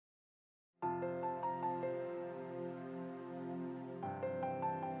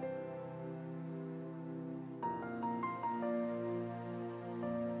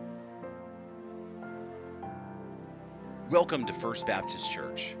Welcome to First Baptist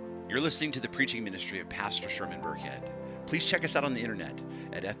Church. You're listening to the preaching ministry of Pastor Sherman Burkhead. Please check us out on the internet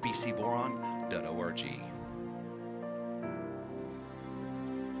at fbcboron.org.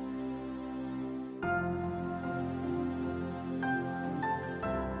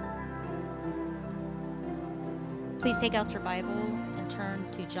 Please take out your Bible and turn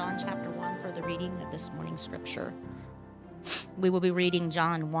to John chapter 1 for the reading of this morning's scripture. We will be reading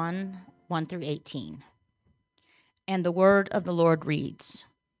John 1 through 18. And the word of the Lord reads,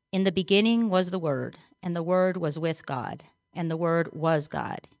 "In the beginning was the Word, and the Word was with God, and the Word was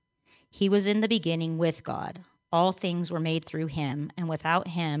God. He was in the beginning with God. All things were made through him, and without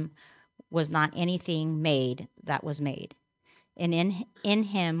him was not anything made that was made. And in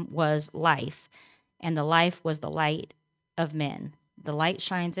him was life, and the life was the light of men. The light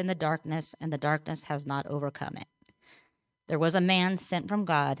shines in the darkness, and the darkness has not overcome it. There was a man sent from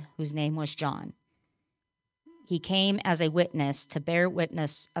God whose name was John. He came as a witness to bear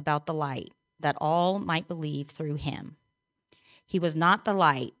witness about the light, that all might believe through him. He was not the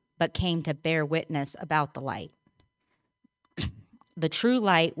light, but came to bear witness about the light. The true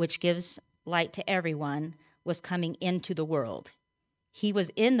light, which gives light to everyone, was coming into the world. He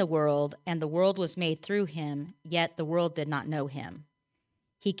was in the world, and the world was made through him, yet the world did not know him.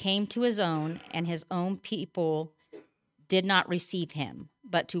 He came to his own, and his own people did not receive him.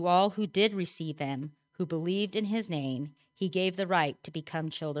 But to all who did receive him, who believed in his name, he gave the right to become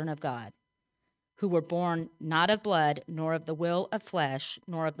children of God, who were born not of blood, nor of the will of flesh,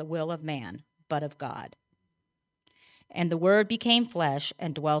 nor of the will of man, but of God. And the Word became flesh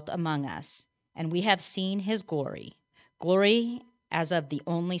and dwelt among us, and we have seen his glory, glory as of the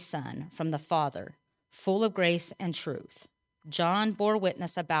only Son from the Father, full of grace and truth. John bore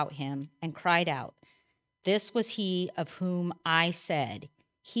witness about him and cried out, 'This was he of whom I said,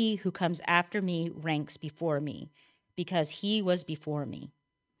 he who comes after me ranks before me, because he was before me.'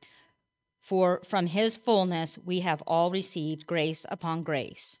 For from his fullness we have all received grace upon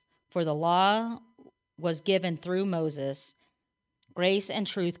grace. For the law was given through Moses, grace and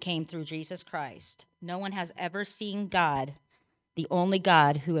truth came through Jesus Christ. No one has ever seen God, the only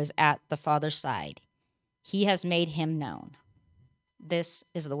God who is at the Father's side. He has made him known." This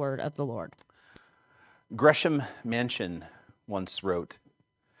is the word of the Lord. Gresham Machen once wrote,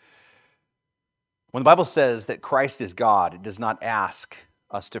 "When the Bible says that Christ is God, it does not ask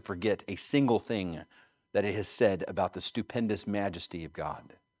us to forget a single thing that it has said about the stupendous majesty of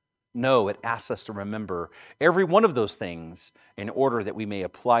God. No, it asks us to remember every one of those things in order that we may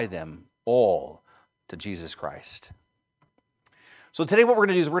apply them all to Jesus Christ." So today what we're going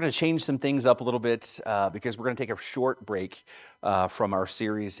to do is we're going to change some things up a little bit because we're going to take a short break from our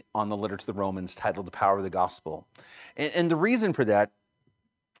series on the letter to the Romans titled The Power of the Gospel. And the reason for that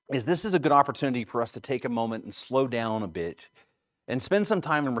is this is a good opportunity for us to take a moment and slow down a bit and spend some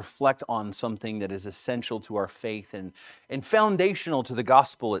time and reflect on something that is essential to our faith and foundational to the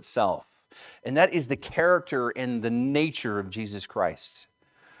gospel itself. And that is the character and the nature of Jesus Christ.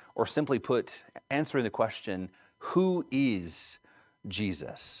 Or simply put, answering the question, who is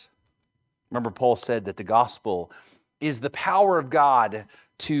Jesus? Remember, Paul said that the gospel is the power of God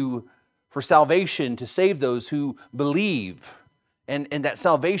for salvation, to save those who believe. And that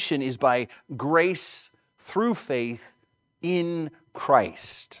salvation is by grace through faith in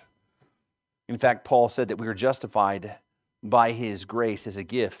Christ. In fact, Paul said that we are justified by his grace as a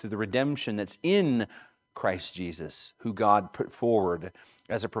gift through the redemption that's in Christ Jesus, who God put forward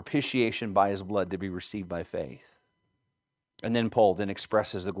as a propitiation by his blood to be received by faith. And then Paul then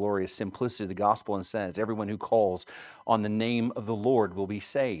expresses the glorious simplicity of the gospel and says, everyone who calls on the name of the Lord will be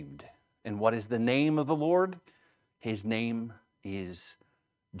saved. And what is the name of the Lord? His name is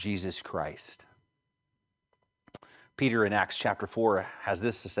Jesus Christ. Peter in Acts chapter 4 has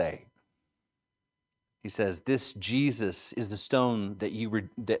this to say. He says, "This Jesus is the stone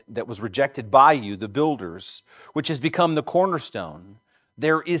that was rejected by you, the builders, which has become the cornerstone.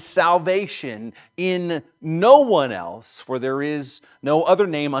 There is salvation in no one else, for there is no other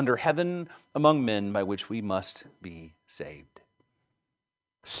name under heaven among men by which we must be saved."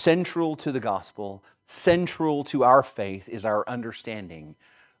 Central to the gospel, central to our faith is our understanding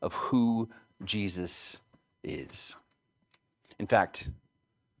of who Jesus is. In fact,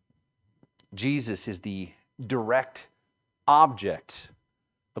 Jesus is the direct object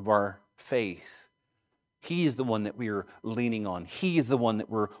of our faith. He is the one that we are leaning on. He is the one that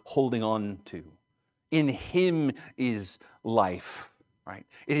we're holding on to. In him is life, right?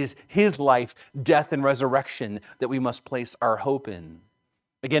 It is his life, death, and resurrection that we must place our hope in.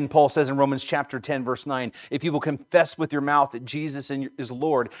 Again, Paul says in Romans chapter 10, verse 9, "If you will confess with your mouth that Jesus is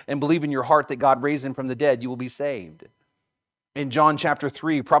Lord and believe in your heart that God raised him from the dead, you will be saved." In John chapter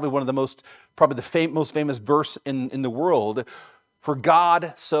 3, probably most famous verse in the world, for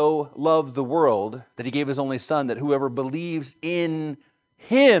God so loved the world that he gave his only son, that whoever believes in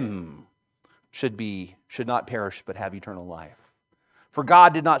him should not perish but have eternal life. For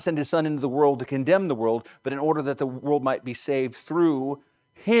God did not send his son into the world to condemn the world, but in order that the world might be saved through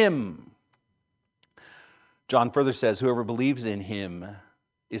him. John further says, whoever believes in him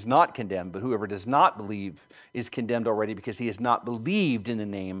is not condemned, but whoever does not believe is condemned already, because he has not believed in the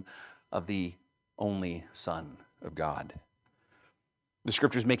name of the only Son of God. The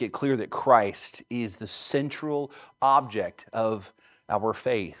scriptures make it clear that Christ is the central object of our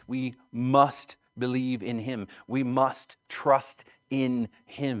faith. We must believe in him. We must trust in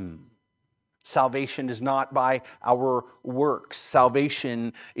him. Salvation is not by our works.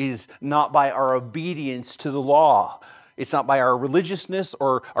 Salvation is not by our obedience to the law. It's not by our religiousness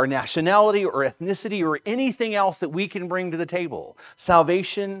or our nationality or ethnicity or anything else that we can bring to the table.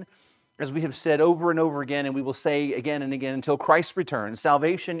 Salvation, as we have said over and over again, and we will say again and again until Christ returns,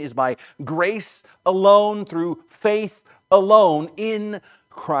 salvation is by grace alone, through faith alone, in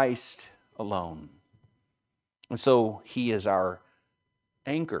Christ alone. And so he is our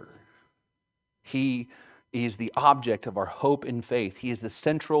anchor. He is the object of our hope and faith. He is the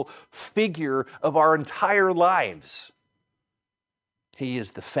central figure of our entire lives. He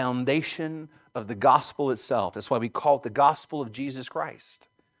is the foundation of the gospel itself. That's why we call it the gospel of Jesus Christ,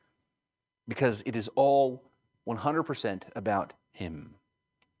 because it is all 100% about him.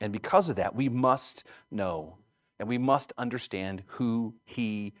 And because of that, we must know and we must understand who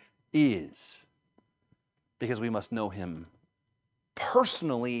he is, because we must know him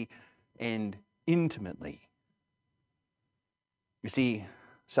personally and intimately. You see,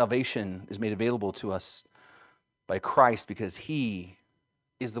 salvation is made available to us by Christ because he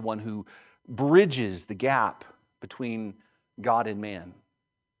is the one who bridges the gap between God and man.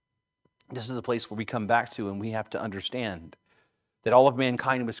 This is a place where we come back to, and we have to understand that all of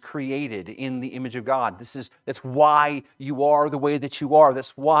mankind was created in the image of God. That's why you are the way that you are.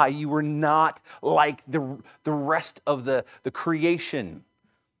 That's why you were not like the rest of the creation.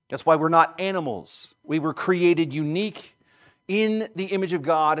 That's why we're not animals. We were created unique in the image of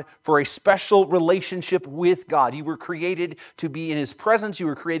God for a special relationship with God. You were created to be in his presence. You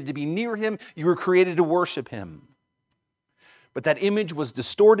were created to be near him. You were created to worship him. But that image was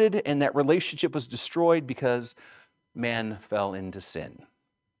distorted and that relationship was destroyed because man fell into sin.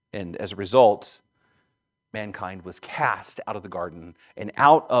 And as a result, mankind was cast out of the garden and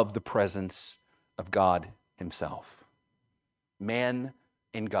out of the presence of God himself. Man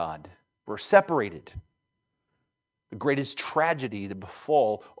and God were separated. The greatest tragedy that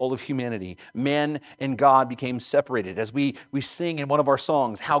befall all of humanity. Man and God became separated. As we sing in one of our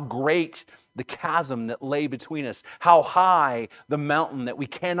songs, how great the chasm that lay between us, how high the mountain that we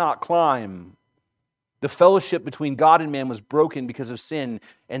cannot climb. The fellowship between God and man was broken because of sin,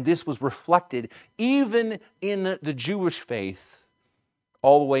 and this was reflected even in the Jewish faith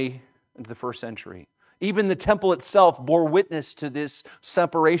all the way into the first century. Even the temple itself bore witness to this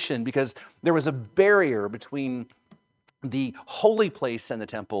separation, because there was a barrier between the holy place and the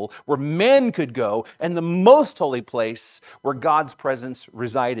temple where men could go, and the most holy place where God's presence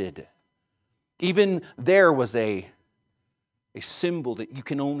resided. Even there was a symbol that you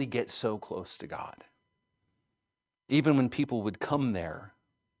can only get so close to God. Even when people would come there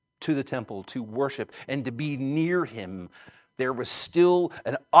to the temple to worship and to be near him, there was still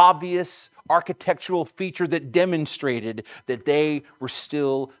an obvious architectural feature that demonstrated that they were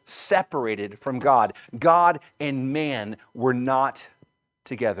still separated from God. God and man were not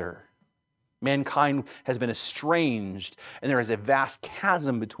together. Mankind has been estranged, and there is a vast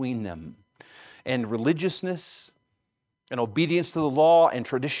chasm between them. And religiousness and obedience to the law and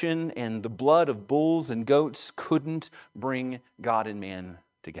tradition and the blood of bulls and goats couldn't bring God and man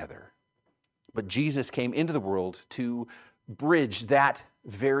together. But Jesus came into the world to bridge that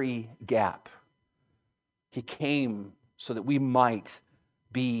very gap. He came so that we might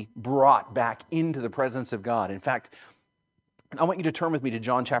be brought back into the presence of God. In fact, I want you to turn with me to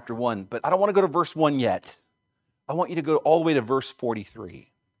John chapter 1, but I don't want to go to verse 1 yet. I want you to go all the way to verse 43.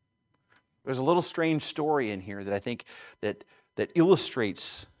 There's a little strange story in here that I think that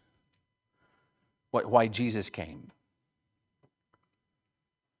illustrates why Jesus came.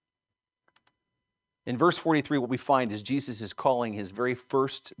 In verse 43, what we find is Jesus is calling his very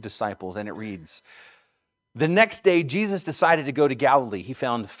first disciples, and it reads, "The next day, Jesus decided to go to Galilee. He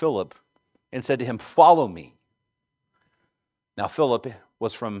found Philip and said to him, 'Follow me.' Now, Philip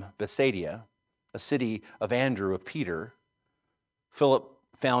was from Bethsaida, a city of Andrew, of Peter. Philip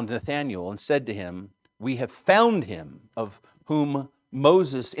found Nathanael and said to him, 'We have found him of whom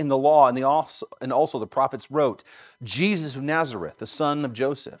Moses in the law and also the prophets wrote, Jesus of Nazareth, the son of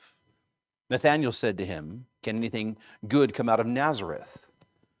Joseph. Nathanael said to him, can anything good come out of Nazareth?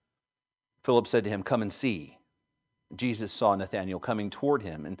 Philip said to him, come and see. Jesus saw Nathanael coming toward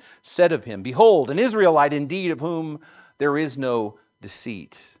him and said of him, behold, an Israelite indeed, of whom there is no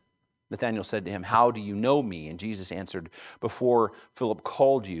deceit. Nathanael said to him, how do you know me? And Jesus answered, before Philip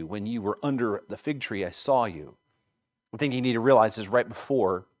called you, when you were under the fig tree, I saw you. One thing you need to realize is right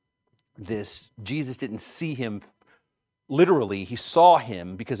before this, Jesus didn't see him literally. He saw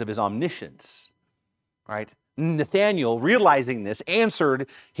him because of his omniscience, right? Nathanael, realizing this, answered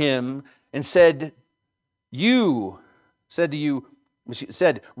him and said,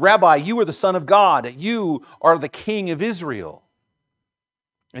 Rabbi, you are the Son of God. You are the King of Israel.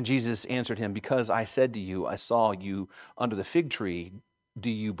 And Jesus answered him, because I said to you, I saw you under the fig tree. Do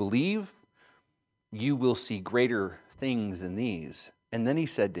you believe? You will see greater things than these. And then he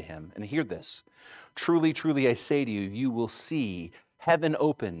said to him, and hear this, truly, truly, I say to you, you will see heaven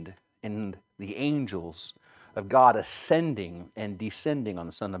opened and the angels of God ascending and descending on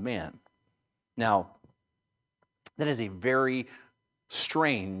the Son of Man. Now, that is a very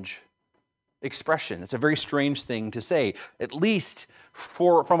strange expression. It's a very strange thing to say, at least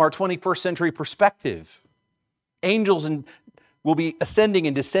from our 21st century perspective. Angels will be ascending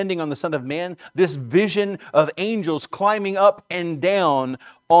and descending on the Son of Man. This vision of angels climbing up and down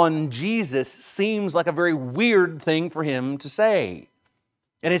on Jesus seems like a very weird thing for him to say.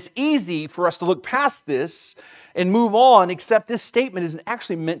 And it's easy for us to look past this and move on, except this statement is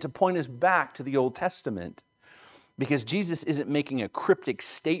actually meant to point us back to the Old Testament. Because Jesus isn't making a cryptic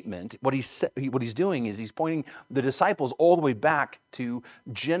statement. What he's doing is he's pointing the disciples all the way back to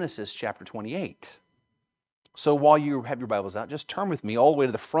Genesis chapter 28. So while you have your Bibles out, just turn with me all the way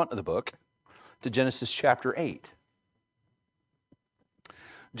to the front of the book, to Genesis chapter 8.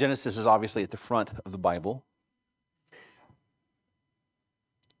 Genesis is obviously at the front of the Bible.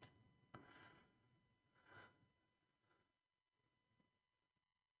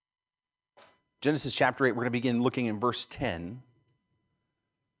 Genesis chapter 8, we're going to begin looking in verse 10.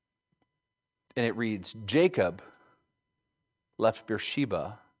 And it reads, Jacob left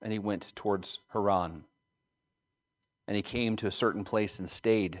Beersheba and he went towards Haran. And he came to a certain place and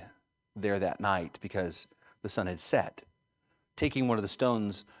stayed there that night because the sun had set. Taking one of the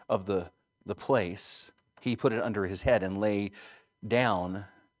stones of the place, he put it under his head and lay down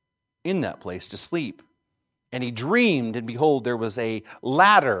in that place to sleep. And he dreamed, and behold, there was a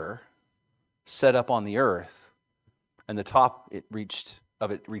ladder set up on the earth, and the top it reached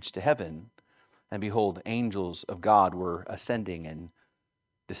to heaven. And behold, angels of God were ascending and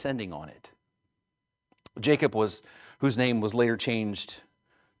descending on it. Jacob whose name was later changed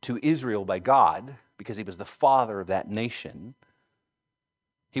to Israel by God, because he was the father of that nation.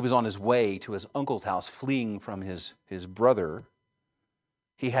 He was on his way to his uncle's house, fleeing from his brother.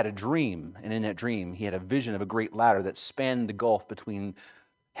 He had a dream, and in that dream, he had a vision of a great ladder that spanned the gulf between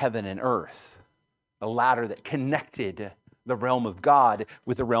heaven and earth, a ladder that connected the realm of God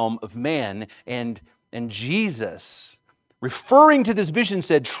with the realm of man. And Jesus, referring to this vision,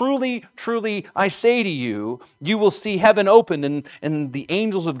 said, truly, truly, I say to you, you will see heaven opened and the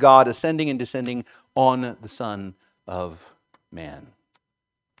angels of God ascending and descending on the Son of Man.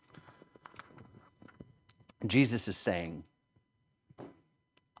 Jesus is saying,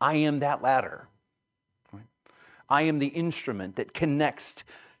 I am that ladder. I am the instrument that connects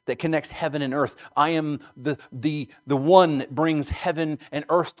heaven and earth. I am the one that brings heaven and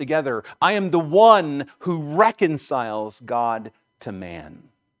earth together. I am the one who reconciles God to man.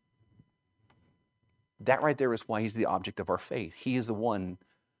 That right there is why he's the object of our faith. He is the one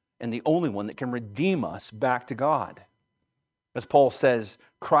and the only one that can redeem us back to God. As Paul says,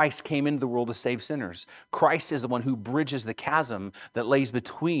 Christ came into the world to save sinners. Christ is the one who bridges the chasm that lays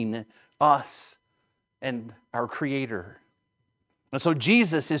between us and our Creator. And so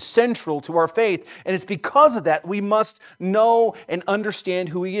Jesus is central to our faith, and it's because of that we must know and understand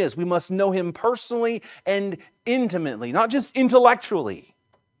who He is. We must know Him personally and intimately, not just intellectually.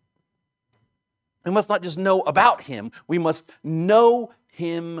 We must not just know about Him, we must know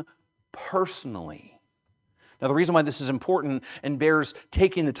Him personally. Now, the reason why this is important and bears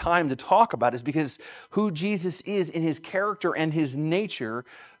taking the time to talk about is because who Jesus is in His character and His nature,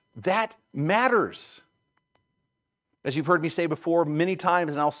 that matters. As you've heard me say before many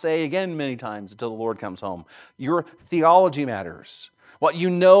times, and I'll say again many times until the Lord comes home, your theology matters. What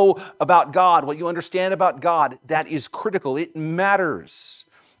you know about God, what you understand about God, that is critical. It matters.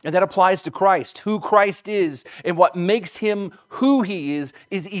 And that applies to Christ. Who Christ is and what makes Him who He is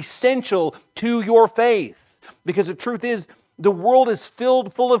essential to your faith. Because the truth is, The world is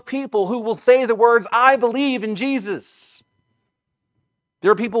filled full of people who will say the words, I believe in Jesus.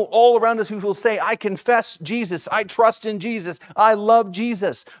 There are people all around us who will say, I confess Jesus, I trust in Jesus, I love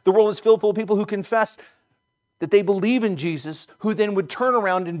Jesus. The world is filled full of people who confess that they believe in Jesus, who then would turn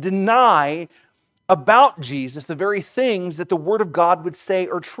around and deny about Jesus the very things that the Word of God would say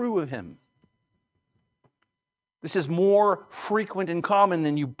are true of him. This is more frequent and common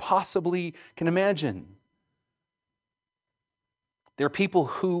than you possibly can imagine. There are people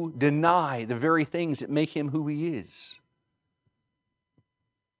who deny the very things that make him who he is.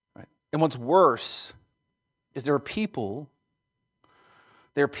 Right? And what's worse is there are people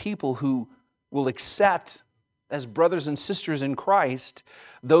who will accept as brothers and sisters in Christ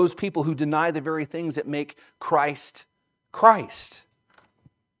those people who deny the very things that make Christ Christ.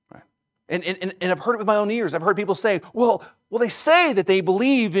 Right? And I've heard it with my own ears. I've heard people say, well, they say that they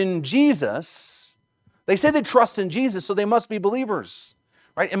believe in Jesus. They say they trust in Jesus, so they must be believers.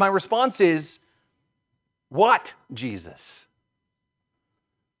 Right? And my response is, what Jesus?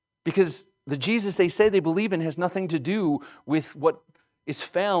 Because the Jesus they say they believe in has nothing to do with what is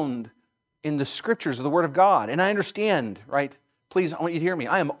found in the Scriptures of the Word of God. And I understand, right? Please, I want you to hear me.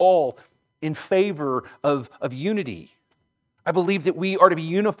 I am all in favor of unity. I believe that we are to be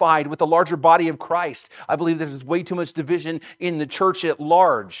unified with the larger body of Christ. I believe there's way too much division in the church at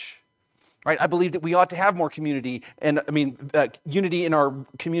large. Right? I believe that we ought to have more community unity in our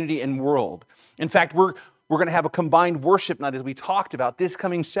community and world. In fact, we're going to have a combined worship night, as we talked about, this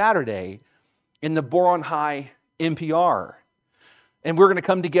coming Saturday in the Boron High MPR. And we're going to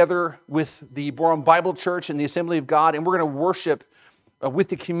come together with the Boron Bible Church and the Assembly of God, and we're going to worship with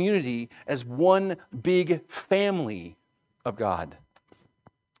the community as one big family of God.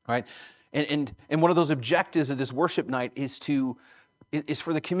 All right? And one of those objectives of this worship night is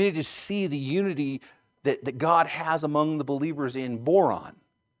for the community to see the unity that God has among the believers in Boron.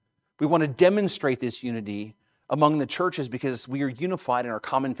 We want to demonstrate this unity among the churches because we are unified in our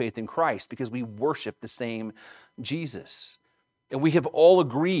common faith in Christ, because we worship the same Jesus. And we have all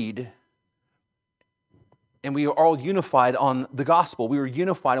agreed, and we are all unified on the gospel. We are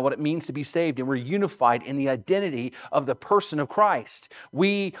unified on what it means to be saved, and we're unified in the identity of the person of Christ.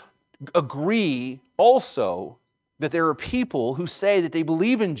 We agree also that there are people who say that they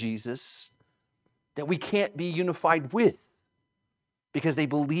believe in Jesus that we can't be unified with because they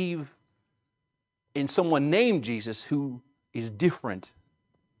believe in someone named Jesus who is different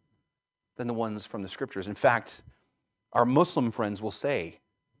than the ones from the Scriptures. In fact, our Muslim friends will say,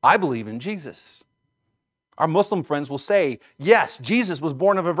 I believe in Jesus. Our Muslim friends will say, yes, Jesus was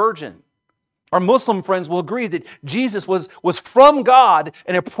born of a virgin. Our Muslim friends will agree that Jesus was from God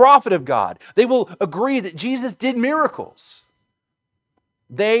and a prophet of God. They will agree that Jesus did miracles.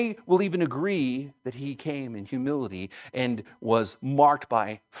 They will even agree that he came in humility and was marked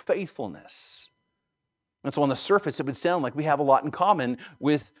by faithfulness. And so on the surface, it would sound like we have a lot in common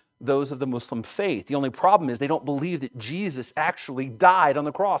with those of the Muslim faith. The only problem is they don't believe that Jesus actually died on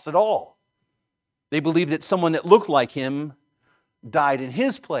the cross at all. They believe that someone that looked like him died in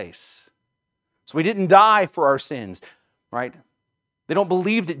his place. So he didn't die for our sins, right? They don't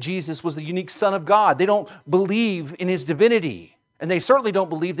believe that Jesus was the unique Son of God. They don't believe in his divinity. And they certainly don't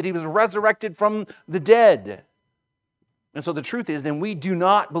believe that he was resurrected from the dead. And so the truth is, then we do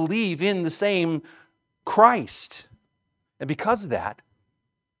not believe in the same Christ. And because of that,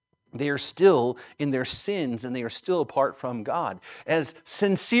 they are still in their sins and they are still apart from God. As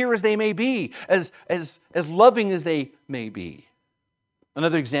sincere as they may be, as loving as they may be.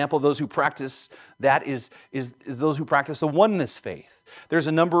 Another example of those who practice that is those who practice a oneness faith. There's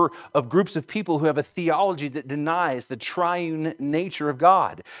a number of groups of people who have a theology that denies the triune nature of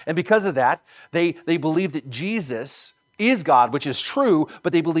God. And because of that, they believe that Jesus is God, which is true,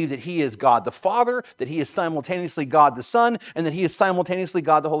 but they believe that he is God the Father, that he is simultaneously God the Son, and that he is simultaneously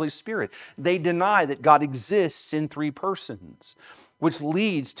God the Holy Spirit. They deny that God exists in three persons, which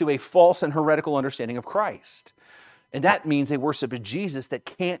leads to a false and heretical understanding of Christ. And that means they worship a Jesus that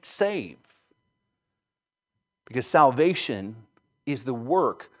can't save. Because salvation is the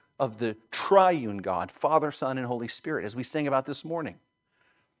work of the triune God, Father, Son, and Holy Spirit, as we sang about this morning.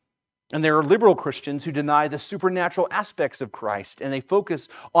 And there are liberal Christians who deny the supernatural aspects of Christ, and they focus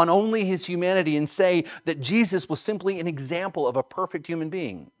on only his humanity and say that Jesus was simply an example of a perfect human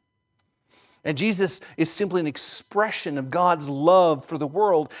being. And Jesus is simply an expression of God's love for the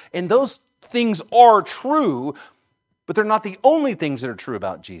world. And those things are true, but they're not the only things that are true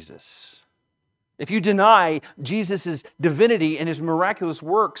about Jesus. If you deny Jesus' divinity and his miraculous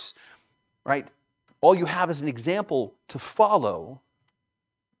works, right, all you have is an example to follow,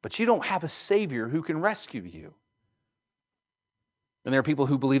 but you don't have a Savior who can rescue you. And there are people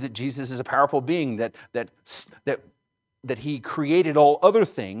who believe that Jesus is a powerful being, that he created all other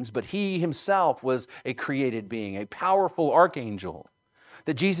things, but he himself was a created being, a powerful archangel.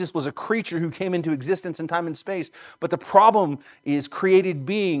 That Jesus was a creature who came into existence in time and space. But the problem is created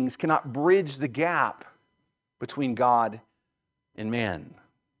beings cannot bridge the gap between God and man.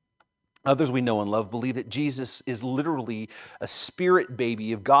 Others we know and love believe that Jesus is literally a spirit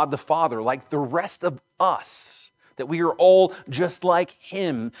baby of God the Father, like the rest of us. That we are all just like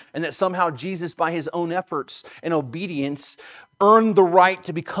him, and that somehow Jesus, by his own efforts and obedience, earned the right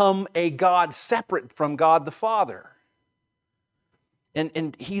to become a God separate from God the Father.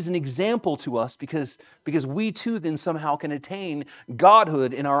 And he's an example to us because we too then somehow can attain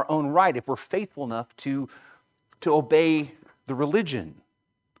godhood in our own right if we're faithful enough to obey the religion.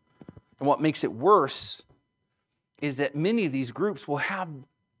 And what makes it worse is that many of these groups will have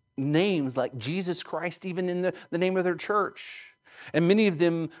names like Jesus Christ even in the name of their church. And many of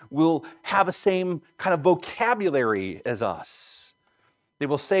them will have the same kind of vocabulary as us. They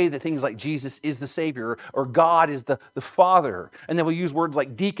will say that things like Jesus is the Savior or God is the Father. And they will use words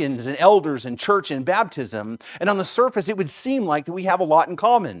like deacons and elders and church and baptism. And on the surface, it would seem like that we have a lot in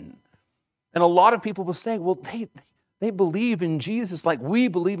common. And a lot of people will say, well, they believe in Jesus like we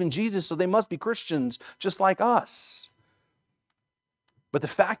believe in Jesus, so they must be Christians just like us. But the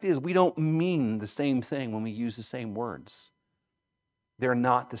fact is, we don't mean the same thing when we use the same words. They're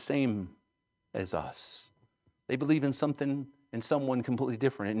not the same as us. They believe in something and someone completely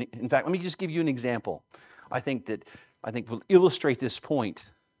different. And in fact, let me just give you an example. I think will illustrate this point.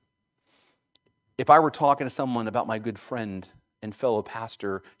 If I were talking to someone about my good friend and fellow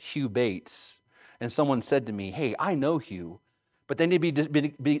pastor, Hugh Bates, and someone said to me, hey, I know Hugh, but then they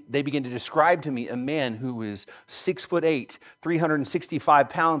begin to describe to me a man who is 6'8", 365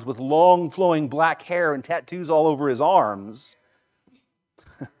 pounds with long flowing black hair and tattoos all over his arms.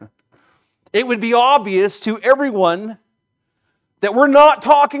 It would be obvious to everyone that we're not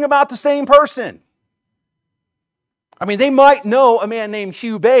talking about the same person. I mean, they might know a man named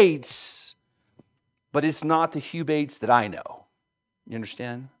Hugh Bates, but it's not the Hugh Bates that I know. You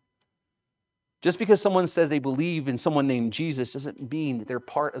understand? Just because someone says they believe in someone named Jesus doesn't mean that they're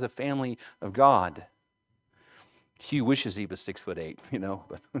part of the family of God. Hugh wishes he was 6'8", but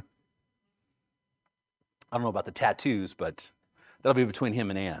I don't know about the tattoos, but that'll be between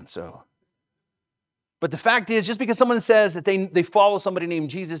him and Ann, so. But the fact is, just because someone says that they follow somebody named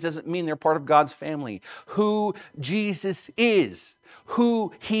Jesus doesn't mean they're part of God's family. Who Jesus is,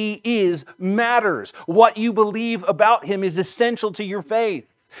 who he is, matters. What you believe about him is essential to your faith.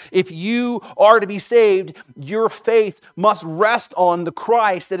 If you are to be saved, your faith must rest on the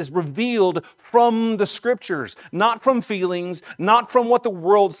Christ that is revealed from the Scriptures, not from feelings, not from what the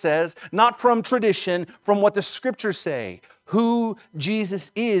world says, not from tradition, from what the Scriptures say. Who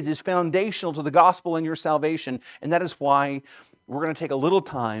Jesus is foundational to the gospel and your salvation, and that is why we're going to take a little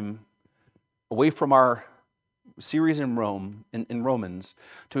time away from our series in Romans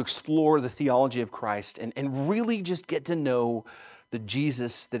to explore the theology of Christ and really just get to know the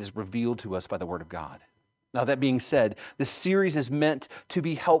Jesus that is revealed to us by the Word of God. Now, that being said, this series is meant to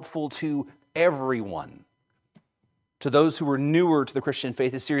be helpful to everyone. To those who are newer to the Christian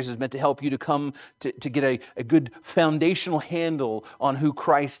faith, this series is meant to help you to come to get a good foundational handle on who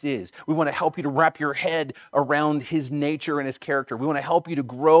Christ is. We want to help you to wrap your head around his nature and his character. We want to help you to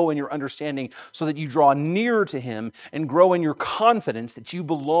grow in your understanding so that you draw nearer to him and grow in your confidence that you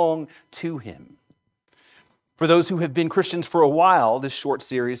belong to him. For those who have been Christians for a while, this short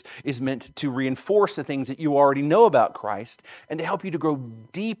series is meant to reinforce the things that you already know about Christ and to help you to grow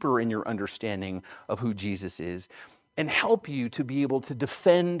deeper in your understanding of who Jesus is and help you to be able to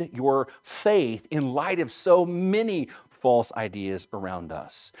defend your faith in light of so many false ideas around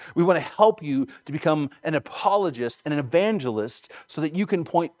us. We want to help you to become an apologist and an evangelist so that you can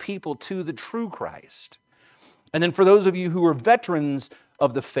point people to the true Christ. And then for those of you who are veterans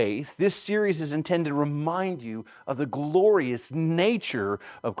of the faith, this series is intended to remind you of the glorious nature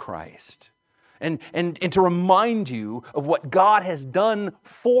of Christ and to remind you of what God has done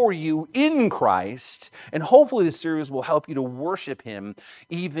for you in Christ. And hopefully this series will help you to worship him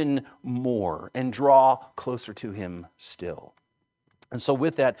even more and draw closer to him still. And so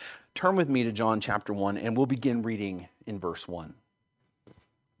with that, turn with me to John chapter 1, and we'll begin reading in verse 1.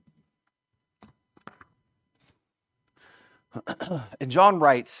 And John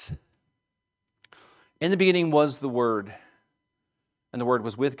writes, "In the beginning was the Word, and the Word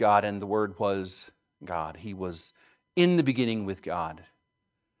was with God, and the Word was God. He was in the beginning with God.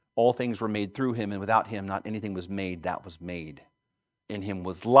 All things were made through him, and without him not anything was made that was made. In him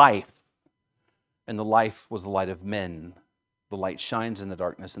was life, and the life was the light of men. The light shines in the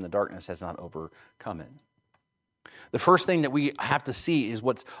darkness, and the darkness has not overcome it. The first thing that we have to see is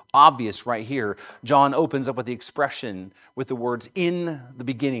what's obvious right here. John opens up with the expression with the words, "in the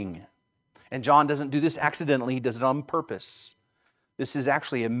beginning." And John doesn't do this accidentally, he does it on purpose. This is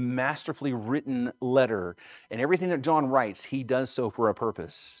actually a masterfully written letter. And everything that John writes, he does so for a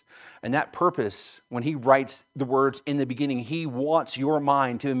purpose. And that purpose, when he writes the words "in the beginning," he wants your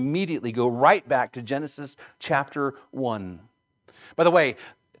mind to immediately go right back to Genesis chapter 1. By the way,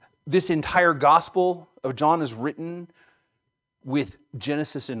 this entire gospel of John is written with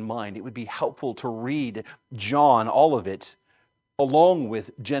Genesis in mind. It would be helpful to read John, all of it, along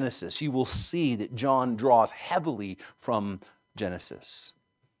with Genesis. You will see that John draws heavily from Genesis.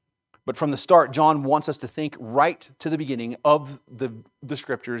 But from the start, John wants us to think right to the beginning of the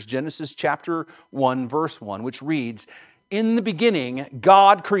scriptures, Genesis chapter 1, verse 1, which reads, "In the beginning,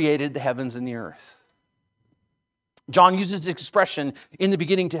 God created the heavens and the earth." John uses this expression, "in the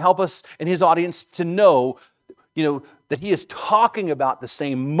beginning," to help us and his audience to know, that he is talking about the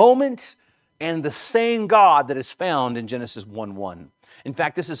same moment and the same God that is found in Genesis 1:1. In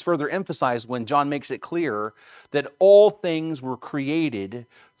fact, this is further emphasized when John makes it clear that all things were created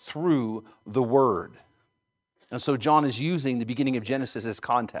through the Word. And so John is using the beginning of Genesis as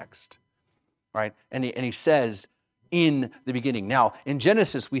context, right? And he says, "in the beginning." Now, in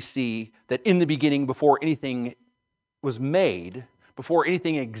Genesis, we see that in the beginning, before anything was made, before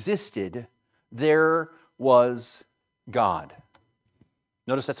anything existed, there was God.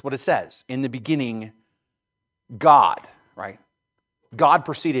 Notice that's what it says. In the beginning, God, right? God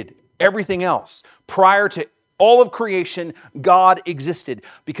preceded everything else. Prior to all of creation, God existed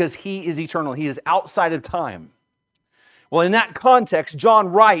because he is eternal. He is outside of time. Well, in that context, John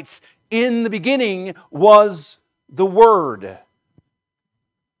writes, "In the beginning was the Word."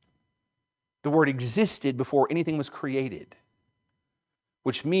 The Word existed before anything was created,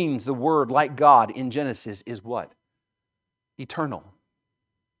 which means the Word, like God in Genesis, is what? Eternal.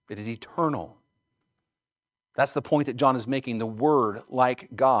 It is eternal. That's the point that John is making. The Word,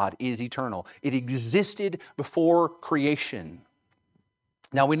 like God, is eternal. It existed before creation.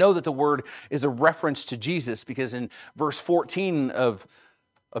 Now we know that the Word is a reference to Jesus because in verse 14 of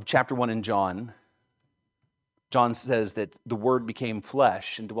chapter 1 in John, John says that the Word became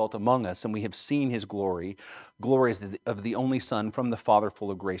flesh and dwelt among us, and we have seen his glory. Glory is of the only Son from the Father,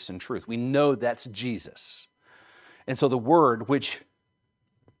 full of grace and truth. We know that's Jesus. And so the Word, which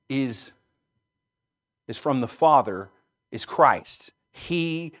is from the Father, is Christ.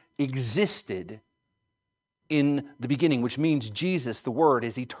 He existed in the beginning, which means Jesus, the Word,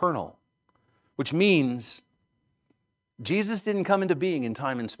 is eternal, which means Jesus didn't come into being in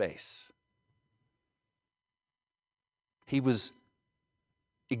time and space. He was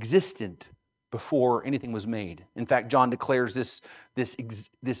existent before anything was made. In fact, John declares this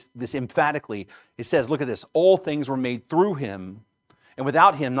emphatically. It says, look at this, "all things were made through him, and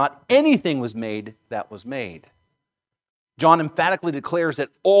without him not anything was made that was made." John emphatically declares that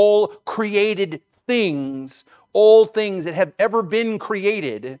all created things, all things that have ever been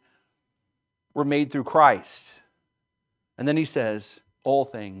created, were made through Christ. And then he says, all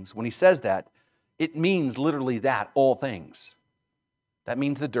things. When he says that, it means literally that, all things. That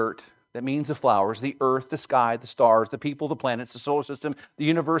means the dirt, that means the flowers, the earth, the sky, the stars, the people, the planets, the solar system, the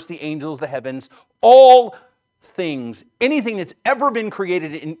universe, the angels, the heavens, all things, anything that's ever been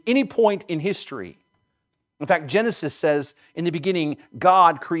created in any point in history. In fact, Genesis says, in the beginning,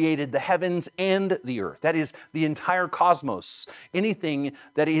 God created the heavens and the earth. That is the entire cosmos, anything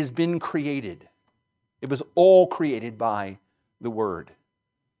that has been created. It was all created by the Word.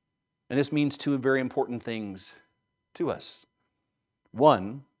 And this means two very important things to us.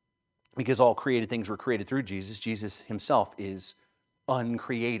 One, because all created things were created through Jesus, Jesus himself is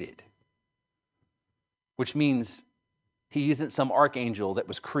uncreated. Which means he isn't some archangel that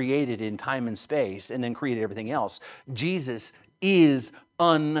was created in time and space and then created everything else. Jesus is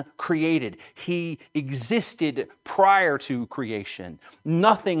uncreated. He existed prior to creation.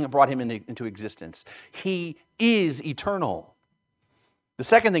 Nothing brought him into existence. He is eternal. The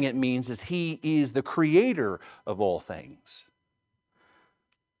second thing it means is he is the creator of all things.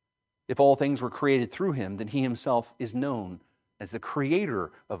 If all things were created through him, then he himself is known as the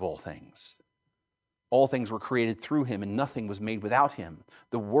creator of all things. All things were created through him, and nothing was made without him.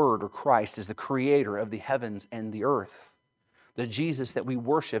 The Word, or Christ, is the creator of the heavens and the earth. The Jesus that we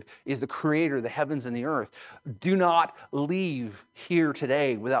worship is the creator of the heavens and the earth. Do not leave here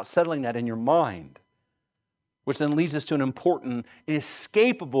today without settling that in your mind. Which then leads us to an important,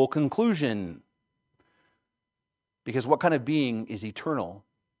 inescapable conclusion. Because what kind of being is eternal,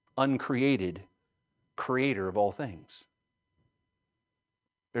 uncreated, creator of all things?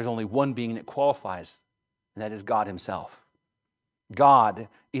 There's only one being that qualifies, and that is God himself. God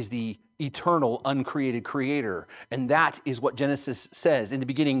is the eternal, uncreated creator. And that is what Genesis says. In the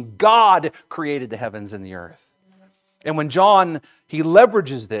beginning, God created the heavens and the earth. And when John, he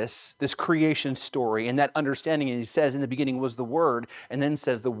leverages this creation story and that understanding, and he says, in the beginning was the Word, and then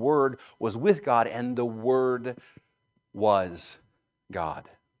says the Word was with God, and the Word was God.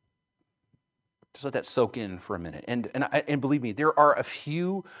 Just let that soak in for a minute. And believe me, there are a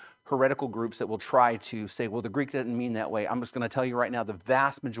few heretical groups that will try to say, well, the Greek doesn't mean that way. I'm just going to tell you right now, the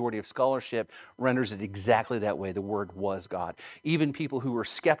vast majority of scholarship renders it exactly that way. The Word was God. Even people who are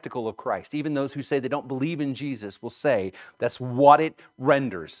skeptical of Christ, even those who say they don't believe in Jesus, will say that's what it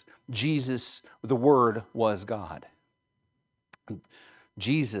renders. Jesus, the Word was God.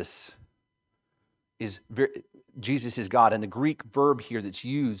 Jesus is God, and the Greek verb here that's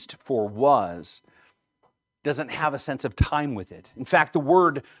used for was doesn't have a sense of time with it. In fact, the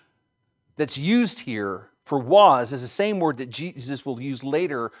word that's used here for was is the same word that Jesus will use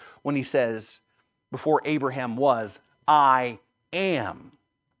later when he says, before Abraham was, I am.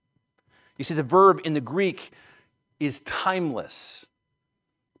 You see, the verb in the Greek is timeless,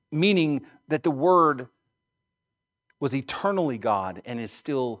 meaning that the Word was eternally God and is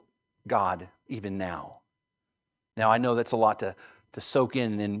still God even now. Now, I know that's a lot to soak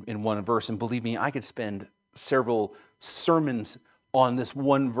in one verse, and believe me, I could spend several sermons on this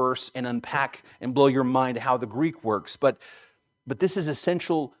one verse and unpack and blow your mind how the Greek works. But this is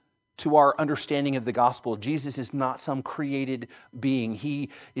essential to our understanding of the gospel. Jesus is not some created being. He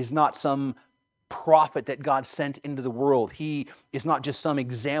is not some prophet that God sent into the world. He is not just some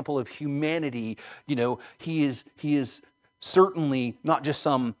example of humanity. He is certainly not just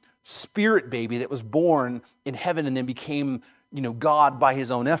some spirit baby that was born in heaven and then became, God by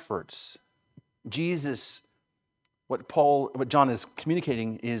his own efforts. Jesus, what John is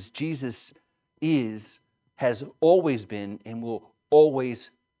communicating is Jesus has always been and will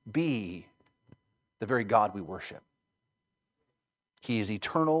always be the very God we worship. He is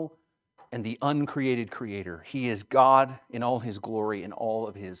eternal and the uncreated creator. He is God in all his glory and all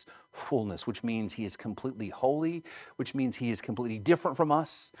of his fullness, which means he is completely holy, which means he is completely different from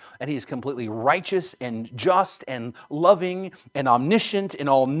us, and he is completely righteous and just and loving and omniscient and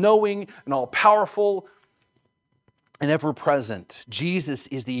all-knowing and all-powerful and ever-present. Jesus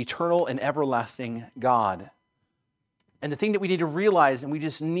is the eternal and everlasting God. And the thing that we need to realize, and we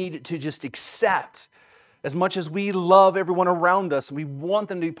just need to just accept, as much as we love everyone around us and we want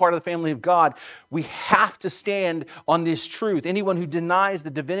them to be part of the family of God, we have to stand on this truth. Anyone who denies the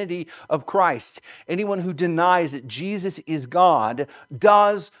divinity of Christ, anyone who denies that Jesus is God,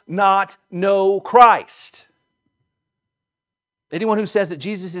 does not know Christ. Anyone who says that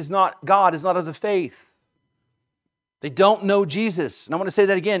Jesus is not God is not of the faith. They don't know Jesus. And I want to say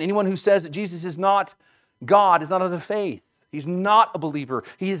that again. Anyone who says that Jesus is not God is not of the faith. He's not a believer.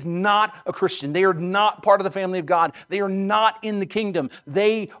 He is not a Christian. They are not part of the family of God. They are not in the kingdom.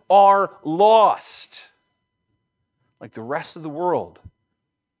 They are lost, like the rest of the world.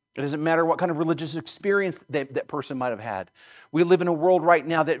 It doesn't matter what kind of religious experience that person might have had. We live in a world right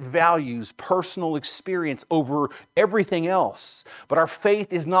now that values personal experience over everything else. But our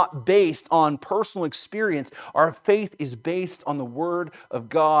faith is not based on personal experience. Our faith is based on the Word of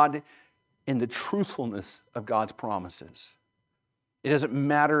God and the truthfulness of God's promises. It doesn't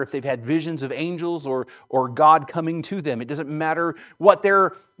matter if they've had visions of angels or God coming to them. It doesn't matter what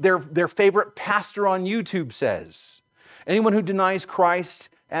their favorite pastor on YouTube says. Anyone who denies Christ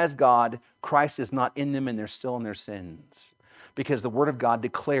as God, Christ is not in them and they're still in their sins. Because the Word of God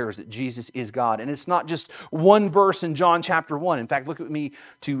declares that Jesus is God. And it's not just one verse in John chapter 1. In fact, look with me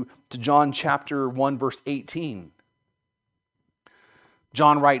to John chapter 1, verse 18.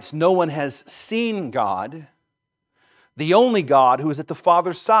 John writes, "No one has seen God, the only God who is at the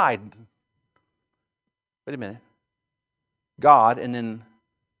Father's side." Wait a minute. God, and then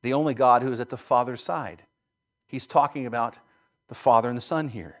the only God who is at the Father's side. He's talking about the Father and the Son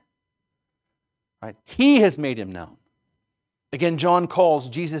here. Right? He has made him known. Again, John calls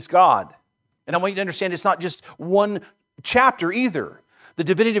Jesus God. And I want you to understand it's not just one chapter either. The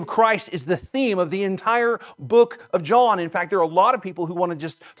divinity of Christ is the theme of the entire book of John. In fact, there are a lot of people who want to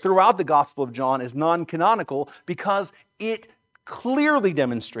just throw out the Gospel of John as non-canonical because it clearly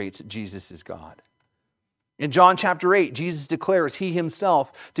demonstrates that Jesus is God. In John chapter 8, Jesus declares he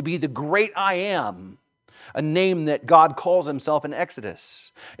himself to be the great I am, a name that God calls himself in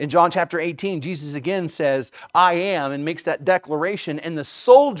Exodus. In John chapter 18, Jesus again says, I am, and makes that declaration. And the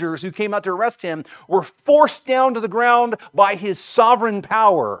soldiers who came out to arrest him were forced down to the ground by his sovereign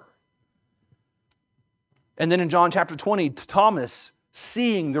power. And then in John chapter 20, Thomas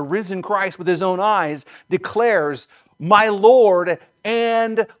seeing the risen Christ with his own eyes, declares, "My Lord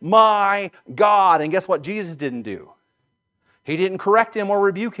and my God." And guess what Jesus didn't do? He didn't correct him or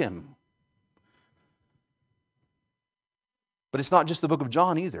rebuke him. But it's not just the book of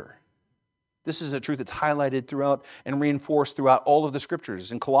John either. This is a truth that's highlighted throughout and reinforced throughout all of the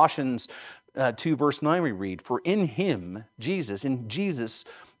scriptures. In Colossians 2 verse 9 we read, "For in him," Jesus, in Jesus,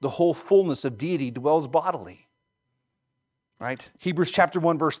 "the whole fullness of deity dwells bodily." Right? Hebrews chapter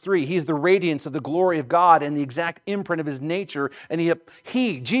 1 verse 3, "He is the radiance of the glory of God and the exact imprint of his nature, and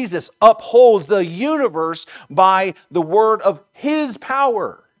he, Jesus, upholds the universe by the word of his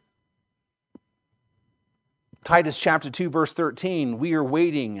power." Titus chapter 2 verse 13, "We are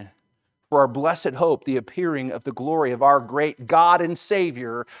waiting for our blessed hope, the appearing of the glory of our great God and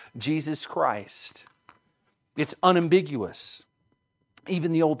Savior, Jesus Christ." It's unambiguous.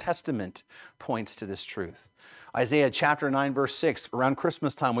 Even the Old Testament points to this truth. Isaiah chapter 9 verse 6, around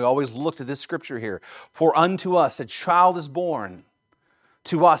Christmas time, we always looked at this scripture here. "For unto us a child is born,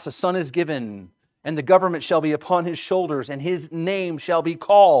 to us a son is given, and the government shall be upon his shoulders, and his name shall be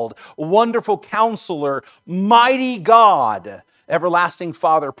called Wonderful Counselor, Mighty God, Everlasting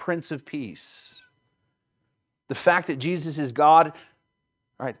Father, Prince of Peace." The fact that Jesus is God,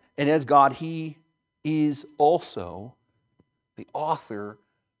 right, and as God, he is also the author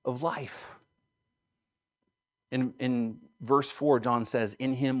of life. In verse 4, John says,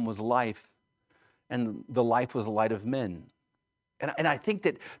 "In him was life, and the life was the light of men." And I think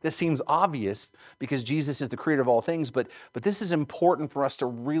that this seems obvious because Jesus is the creator of all things, but this is important for us to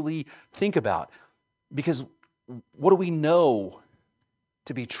really think about. Because what do we know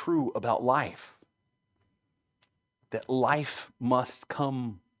to be true about life? That life must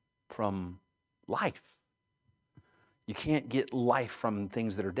come from life. You can't get life from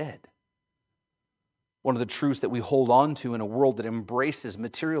things that are dead. One of the truths that we hold on to in a world that embraces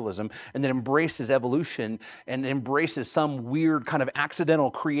materialism and that embraces evolution and embraces some weird kind of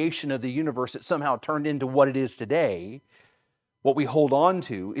accidental creation of the universe that somehow turned into what it is today, what we hold on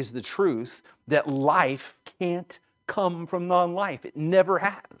to is the truth that life can't come from non-life. It never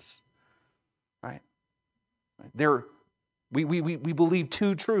has. Right? We believe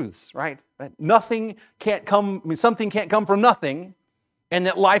two truths, right? Nothing can't come, something can't come from nothing, and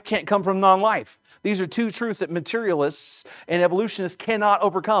that life can't come from non-life. These are two truths that materialists and evolutionists cannot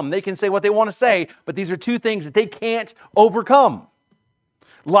overcome. They can say what they want to say, but these are two things that they can't overcome.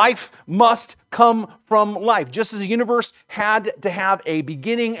 Life must come from life. Just as the universe had to have a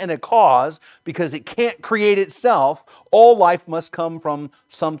beginning and a cause because it can't create itself, all life must come from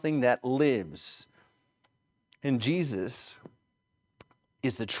something that lives. And Jesus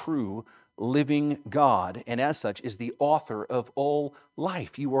is the true living God, and as such is the author of all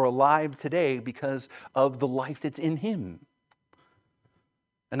life. You are alive today because of the life that's in him.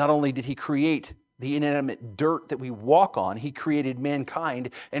 And not only did he create the inanimate dirt that we walk on, he created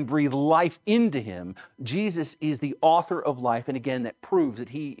mankind and breathed life into him. Jesus is the author of life, and again, that proves that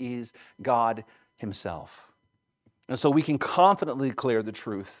he is God himself. And so we can confidently declare the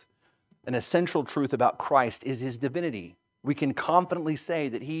truth. An essential truth about Christ is his divinity. We can confidently say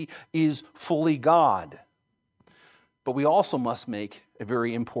that he is fully God. But we also must make a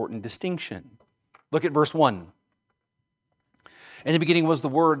very important distinction. Look at verse 1. "In the beginning was the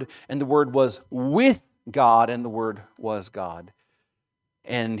Word, and the Word was with God, and the Word was God."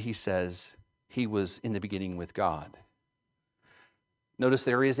 And he says, he was in the beginning with God. Notice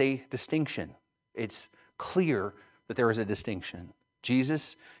there is a distinction. It's clear that there is a distinction.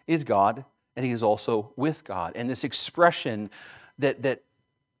 Jesus is God, and he is also with God. And this expression that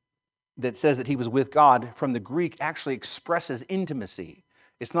says that he was with God from the Greek actually expresses intimacy.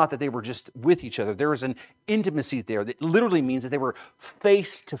 It's not that they were just with each other. There is an intimacy there that literally means that they were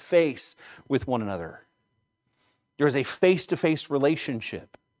face to face with one another. There is a face-to-face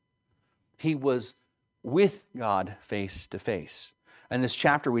relationship. He was with God face to face. In this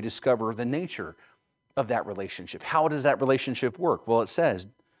chapter, we discover the nature of that relationship. How does that relationship work? Well, it says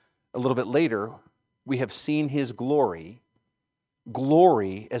a little bit later, "We have seen his glory,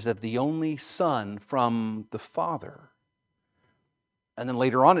 glory as of the only Son from the Father." And then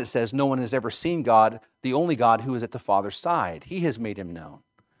later on it says, "No one has ever seen God, the only God who is at the Father's side. He has made him known."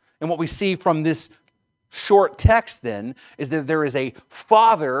 And what we see from this short text then is that there is a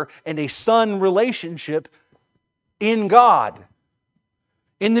Father and a Son relationship in God.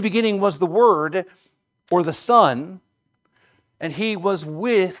 In the beginning was the Word, or the Son, and he was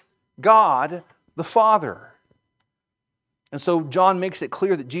with God the Father. And so John makes it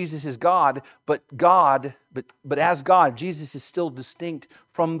clear that Jesus is God, but as God, Jesus is still distinct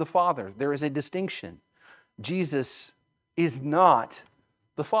from the Father. There is a distinction. Jesus is not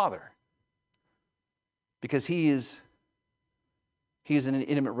the Father, because he is in an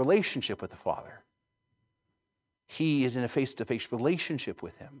intimate relationship with the Father. He is in a face-to-face relationship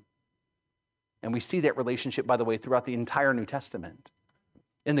with him. And we see that relationship, by the way, throughout the entire New Testament.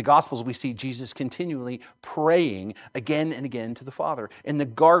 In the Gospels, we see Jesus continually praying again and again to the Father. In the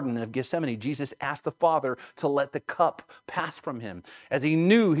Garden of Gethsemane, Jesus asked the Father to let the cup pass from him. As he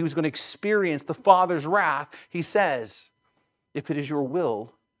knew he was going to experience the Father's wrath, he says, "If it is your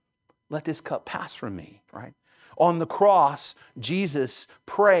will, let this cup pass from me," right? On the cross, Jesus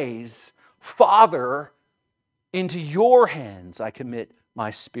prays, "Father, into your hands I commit my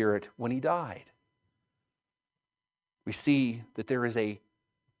spirit," when he died. We see that there is a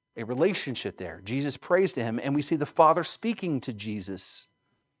relationship there. Jesus prays to him, and we see the Father speaking to Jesus.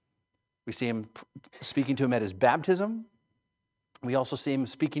 We see him speaking to him at his baptism. We also see him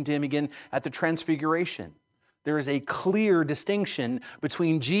speaking to him again at the transfiguration. There is a clear distinction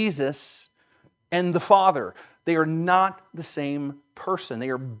between Jesus and the Father. They are not the same person. They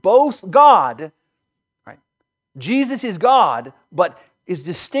are both God, right? Jesus is God, but is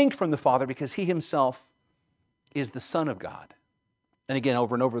distinct from the Father because he himself is the Son of God. And again,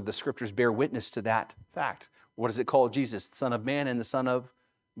 over and over, the Scriptures bear witness to that fact. What does it call Jesus? The Son of Man and the Son of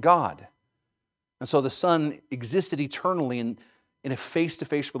God. And so the Son existed eternally in a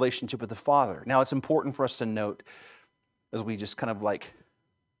face-to-face relationship with the Father. Now, it's important for us to note, as we just kind of like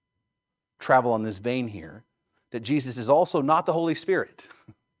travel on this vein here, that Jesus is also not the Holy Spirit.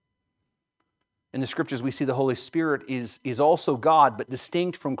 In the Scriptures, we see the Holy Spirit is also God, but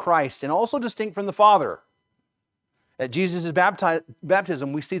distinct from Christ and also distinct from the Father. At Jesus'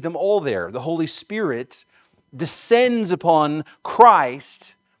 baptism, we see them all there. The Holy Spirit descends upon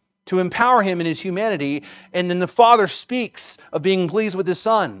Christ to empower him in his humanity, and then the Father speaks of being pleased with his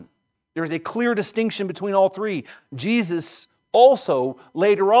Son. There is a clear distinction between all three. Jesus also,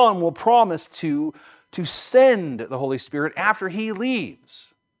 later on, will promise to send the Holy Spirit after he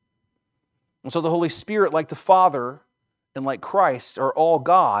leaves. And so the Holy Spirit, like the Father and like Christ, are all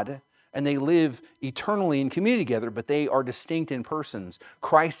God, and they live eternally in community together, but they are distinct in persons.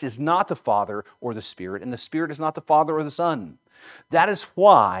 Christ is not the Father or the Spirit, and the Spirit is not the Father or the Son. That is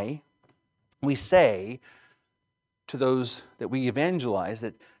why we say to those that we evangelize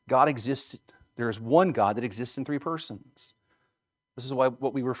that God exists, there is one God that exists in three persons. This is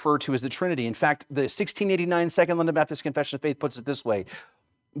what we refer to as the Trinity. In fact, the 1689 Second London Baptist Confession of Faith puts it this way: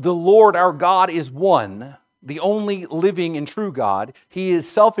 "The Lord our God is one, the only living and true God. He is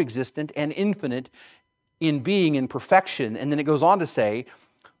self-existent and infinite in being and perfection." And then it goes on to say,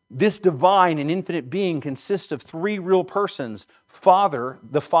 "This divine and infinite being consists of three real persons, Father,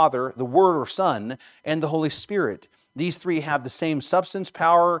 the Word or Son, and the Holy Spirit. These three have the same substance,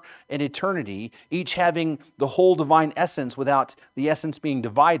 power, and eternity, each having the whole divine essence without the essence being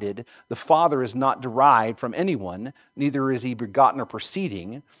divided. The Father is not derived from anyone, neither is he begotten or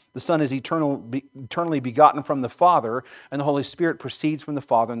proceeding. The Son is eternally begotten from the Father, and the Holy Spirit proceeds from the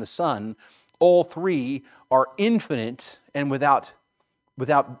Father and the Son. All three are infinite and without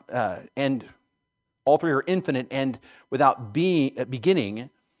beginning,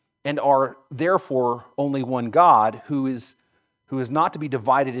 and are therefore only one God, who is not to be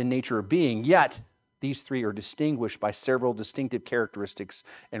divided in nature or being. Yet these three are distinguished by several distinctive characteristics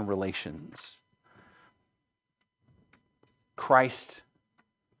and relations." Christ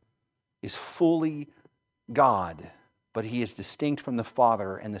is fully God, but he is distinct from the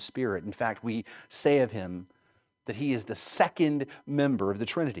Father and the Spirit. In fact, we say of him that he is the second member of the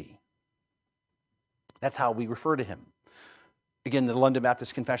Trinity. That's how we refer to him. Again, the London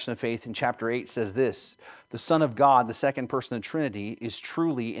Baptist Confession of Faith in chapter 8 says this: "The Son of God, the second person of the Trinity, is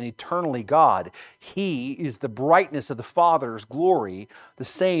truly and eternally God. He is the brightness of the Father's glory, the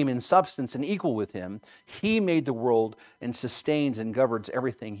same in substance and equal with him. He made the world and sustains and governs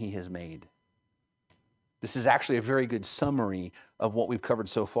everything he has made." This is actually a very good summary of what we've covered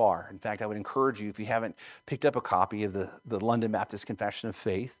so far. In fact, I would encourage you, if you haven't picked up a copy of the London Baptist Confession of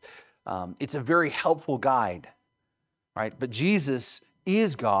Faith, it's a very helpful guide. Right? But Jesus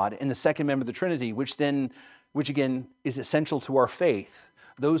is God and the second member of the Trinity, which again is essential to our faith.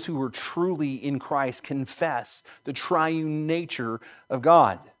 Those who are truly in Christ confess the triune nature of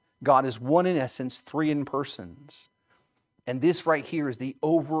God. God is one in essence, three in persons. And this right here is the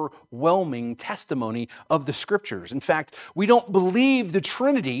overwhelming testimony of the Scriptures. In fact, we don't believe the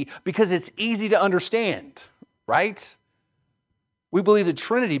Trinity because it's easy to understand, right? We believe the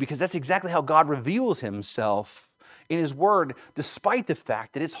Trinity because that's exactly how God reveals himself in his word, despite the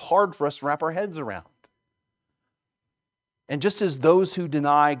fact that it's hard for us to wrap our heads around. And just as those who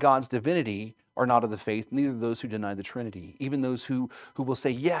deny God's divinity are not of the faith, neither those who deny the Trinity. Even those who will say,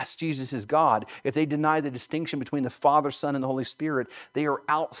 yes, Jesus is God, if they deny the distinction between the Father, Son, and the Holy Spirit, they are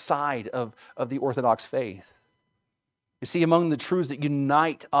outside of the Orthodox faith. You see, among the truths that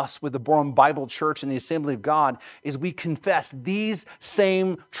unite us with the Boron Bible Church and the Assembly of God is we confess these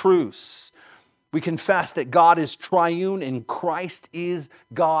same truths. We confess that God is triune and Christ is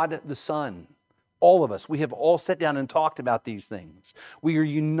God the Son. All of us, we have all sat down and talked about these things. We are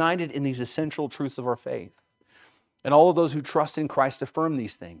united in these essential truths of our faith. And all of those who trust in Christ affirm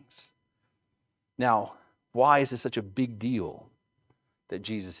these things. Now, why is it such a big deal that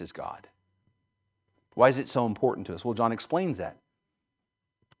Jesus is God? Why is it so important to us? Well, John explains that.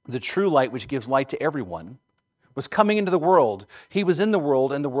 The true light, which gives light to everyone, was coming into the world. He was in the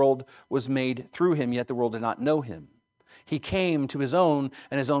world, and the world was made through him, yet the world did not know him. He came to his own,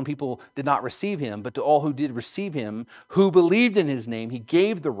 and his own people did not receive him. But to all who did receive him, who believed in his name, he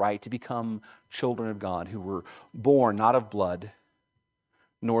gave the right to become children of God, who were born not of blood,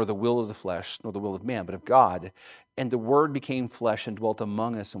 nor the will of the flesh, nor the will of man, but of God. And the Word became flesh and dwelt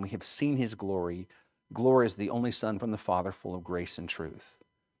among us, and we have seen his glory. Glory is the only Son from the Father, full of grace and truth.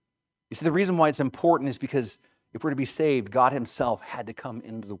 You see, the reason why it's important is because if we're to be saved, God himself had to come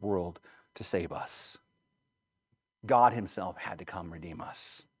into the world to save us. God himself had to come redeem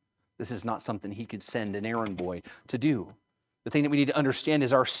us. This is not something he could send an errand boy to do. The thing that we need to understand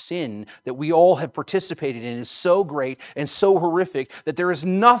is our sin that we all have participated in is so great and so horrific that there is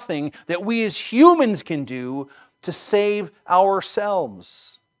nothing that we as humans can do to save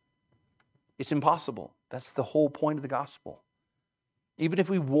ourselves. It's impossible. That's the whole point of the gospel. Even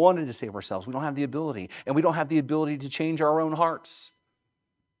if we wanted to save ourselves, we don't have the ability. And we don't have the ability to change our own hearts.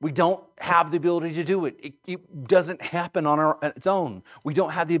 We don't have the ability to do it. It doesn't happen on its own. We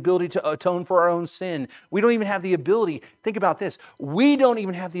don't have the ability to atone for our own sin. We don't even have the ability, think about this, we don't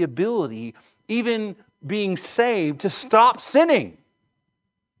even have the ability, even being saved, to stop sinning.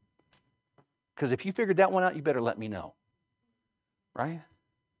 Because if you figured that one out, you better let me know. Right?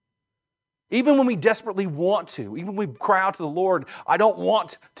 Even when we desperately want to, even when we cry out to the Lord, I don't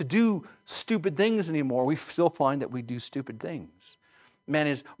want to do stupid things anymore, we still find that we do stupid things. Man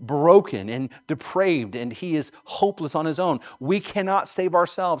is broken and depraved, and he is hopeless on his own. We cannot save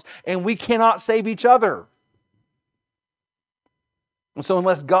ourselves, and we cannot save each other. And so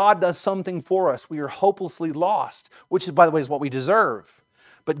unless God does something for us, we are hopelessly lost, which, by the way, is what we deserve.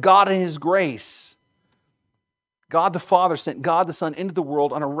 But God in his grace, God the Father sent God the Son into the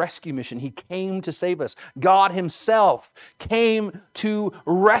world on a rescue mission. He came to save us. God himself came to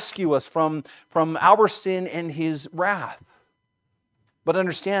rescue us from our sin and his wrath. But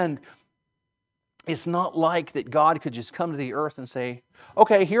understand, it's not like that God could just come to the earth and say,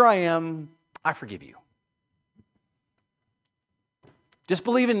 okay, here I am, I forgive you. Just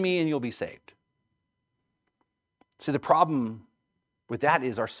believe in me and you'll be saved. See, the problem with that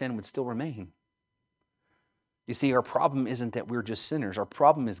is our sin would still remain. You see, our problem isn't that we're just sinners. Our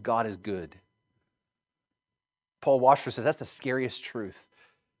problem is God is good. Paul Washer says that's the scariest truth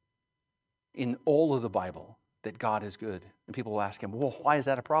in all of the Bible, that God is good. And people will ask him, well, why is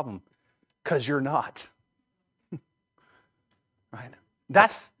that a problem? Because you're not. Right?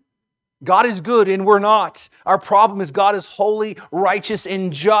 God is good and we're not. Our problem is God is holy, righteous,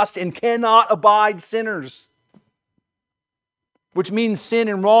 and just and cannot abide sinners. Which means sin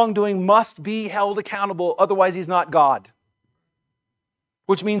and wrongdoing must be held accountable, otherwise he's not God.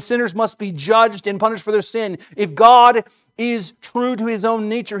 Which means sinners must be judged and punished for their sin. If God is true to his own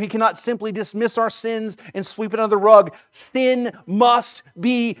nature, he cannot simply dismiss our sins and sweep it under the rug. Sin must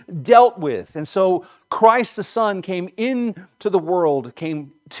be dealt with. And so Christ the Son came into the world,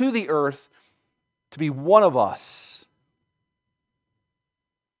 came to the earth to be one of us.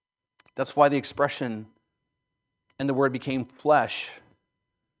 That's why the expression, and the Word became flesh,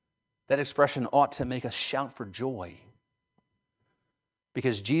 that expression ought to make us shout for joy.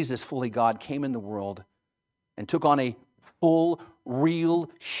 Because Jesus, fully God, came in the world and took on a full,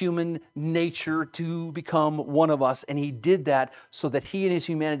 real human nature to become one of us. And he did that so that he in his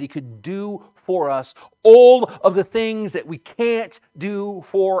humanity could do for us all of the things that we can't do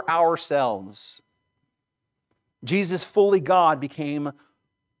for ourselves. Jesus, fully God, became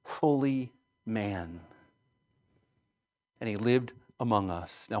fully man. And he lived among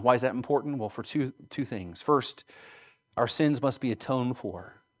us. Now, why is that important? Well, for two things. First, our sins must be atoned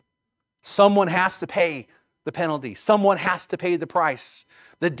for. Someone has to pay the penalty. Someone has to pay the price.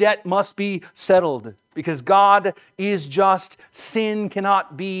 The debt must be settled because God is just. Sin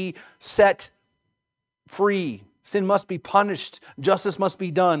cannot be set free. Sin must be punished. Justice must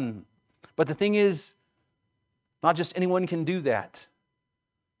be done. But the thing is, not just anyone can do that.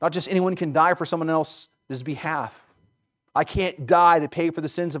 Not just anyone can die for someone else's behalf. I can't die to pay for the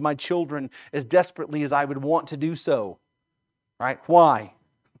sins of my children as desperately as I would want to do so. Right? Why?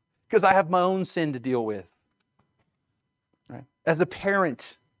 Because I have my own sin to deal with. Right? As a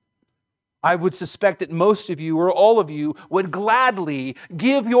parent, I would suspect that most of you or all of you would gladly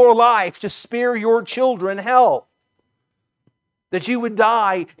give your life to spare your children hell. That you would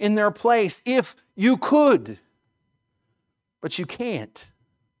die in their place if you could. But you can't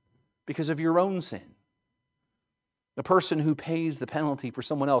because of your own sin. The person who pays the penalty for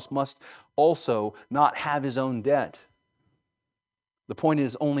someone else must also not have his own debt. The point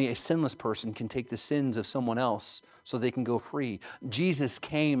is, only a sinless person can take the sins of someone else so they can go free. Jesus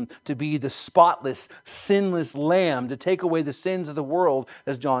came to be the spotless, sinless lamb to take away the sins of the world,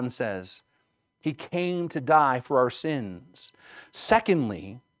 as John says. He came to die for our sins.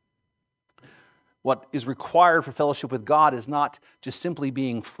 Secondly, what is required for fellowship with God is not just simply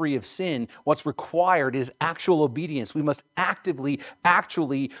being free of sin. What's required is actual obedience. We must actually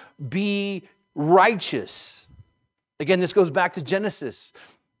be righteous. Again, this goes back to Genesis.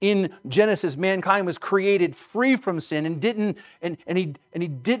 In Genesis, mankind was created free from sin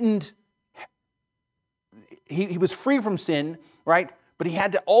he was free from sin, right? But he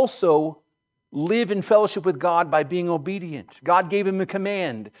had to also live in fellowship with God by being obedient. God gave him a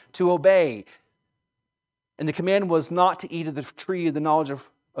command to obey. And the command was not to eat of the tree of the knowledge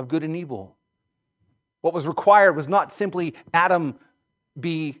of good and evil. What was required was not simply Adam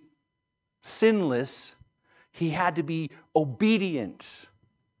be sinless. He had to be obedient.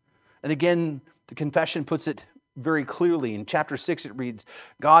 And again, the confession puts it very clearly. In chapter 6 it reads,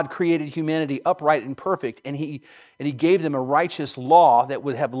 God created humanity upright and perfect, and he gave them a righteous law that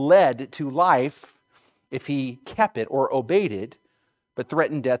would have led to life if he kept it or obeyed it, but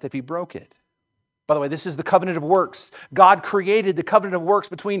threatened death if he broke it. By the way, this is the covenant of works. God created the covenant of works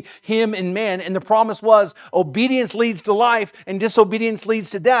between him and man, and the promise was obedience leads to life and disobedience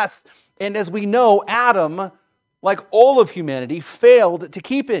leads to death. And as we know, Adam, like all of humanity, failed to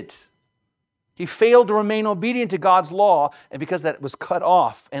keep it. He failed to remain obedient to God's law, and because that was cut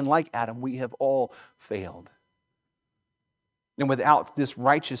off, and like Adam, we have all failed. And without this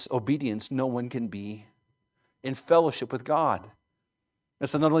righteous obedience, no one can be in fellowship with God. And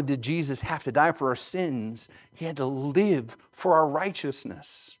so not only did Jesus have to die for our sins, he had to live for our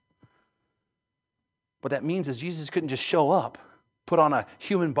righteousness. What that means is Jesus couldn't just show up, put on a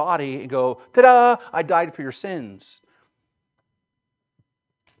human body and go, ta-da, I died for your sins.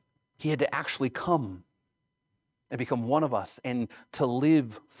 He had to actually come and become one of us and to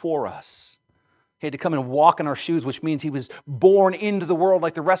live for us. He had to come and walk in our shoes, which means he was born into the world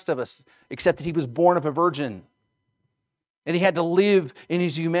like the rest of us, except that he was born of a virgin. And he had to live in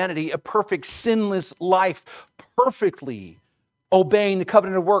his humanity a perfect, sinless life, perfectly obeying the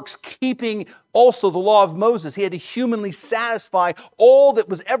covenant of works, keeping also the law of Moses. He had to humanly satisfy all that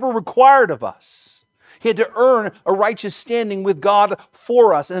was ever required of us. He had to earn a righteous standing with God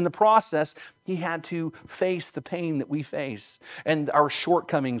for us. And in the process, he had to face the pain that we face and our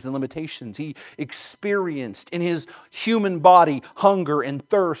shortcomings and limitations. He experienced in his human body hunger and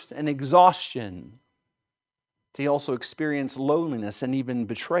thirst and exhaustion. He also experienced loneliness and even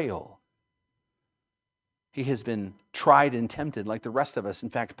betrayal. He has been tried and tempted like the rest of us. In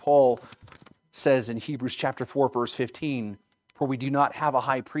fact, Paul says in Hebrews chapter 4, verse 15, "For we do not have a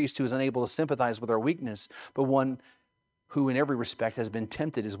high priest who is unable to sympathize with our weakness, but one who in every respect has been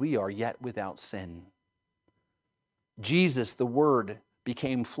tempted as we are, yet without sin." Jesus, the Word,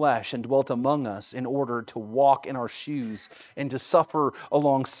 became flesh and dwelt among us in order to walk in our shoes and to suffer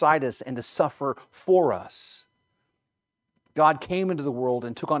alongside us and to suffer for us. God came into the world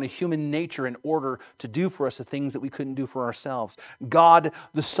and took on a human nature in order to do for us the things that we couldn't do for ourselves. God,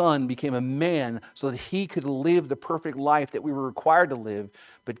 the Son, became a man so that he could live the perfect life that we were required to live,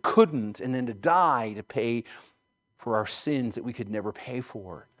 but couldn't, and then to die to pay for our sins that we could never pay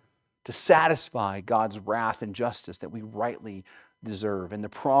for, to satisfy God's wrath and justice that we rightly deserve. And the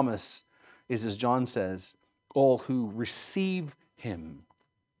promise is, as John says, all who receive him,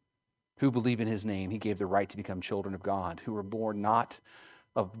 who believe in his name, he gave the right to become children of God, who were born not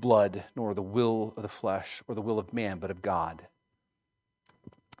of blood, nor the will of the flesh, or the will of man, but of God.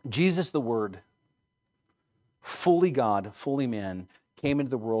 Jesus, the Word, fully God, fully man, came into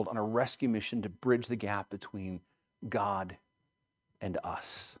the world on a rescue mission to bridge the gap between God and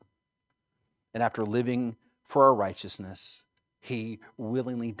us. And after living for our righteousness, he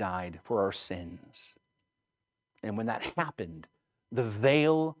willingly died for our sins. And when that happened, the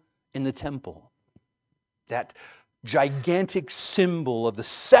veil in the temple, that gigantic symbol of the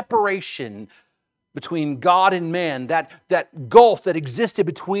separation between God and man, that gulf that existed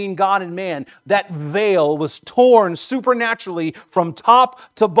between God and man, that veil was torn supernaturally from top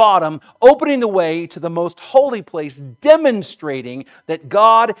to bottom, opening the way to the most holy place, demonstrating that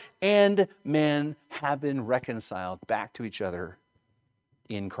God and man have been reconciled back to each other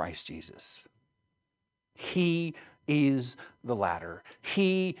in Christ Jesus. He is the ladder.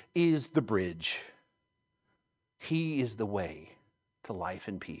 He is the bridge. He is the way to life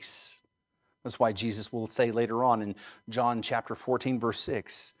and peace. That's why Jesus will say later on in John chapter 14, verse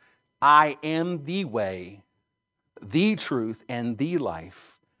 6, I am the way, the truth, and the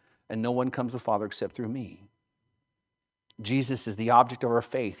life, and no one comes to the Father except through me. Jesus is the object of our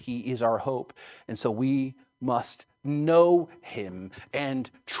faith. He is our hope. And so we must know Him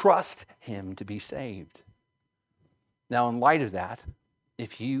and trust Him to be saved. Now, in light of that,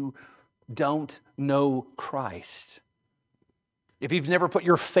 if you don't know Christ, if you've never put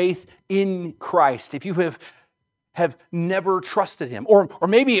your faith in Christ, if you have never trusted Him, or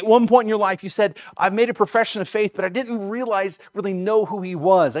maybe at one point in your life you said, I've made a profession of faith, but I didn't really know who He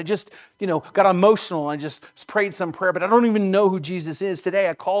was. I just, got emotional and I just prayed some prayer, but I don't even know who Jesus is. Today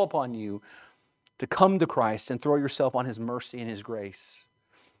I call upon you to come to Christ and throw yourself on His mercy and His grace.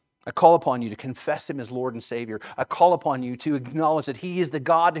 I call upon you to confess Him as Lord and Savior. I call upon you to acknowledge that He is the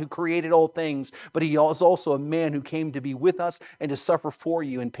God who created all things, but He is also a man who came to be with us and to suffer for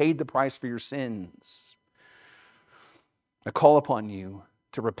you and paid the price for your sins. I call upon you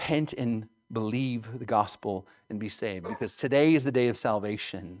to repent and believe the gospel and be saved, because today is the day of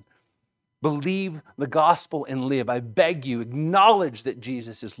salvation. Believe the gospel and live. I beg you, acknowledge that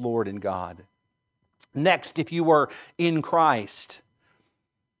Jesus is Lord and God. Next, if you are in Christ,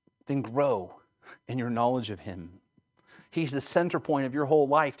 then grow in your knowledge of Him. He's the center point of your whole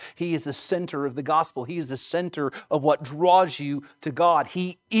life. He is the center of the gospel. He is the center of what draws you to God.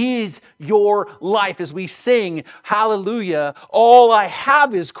 He is your life. As we sing, hallelujah, all I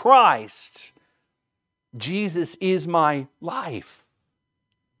have is Christ. Jesus is my life.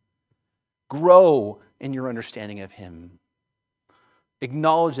 Grow in your understanding of Him.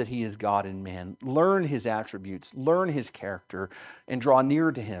 Acknowledge that He is God and man. Learn His attributes. Learn His character and draw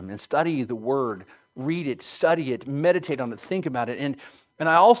near to Him and study the Word. Read it, study it, meditate on it, think about it. And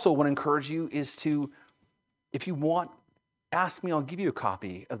I also want to encourage you is to, if you want, ask me, I'll give you a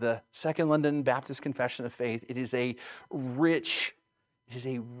copy of the Second London Baptist Confession of Faith. It is a rich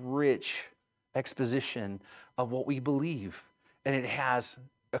exposition of what we believe. And it has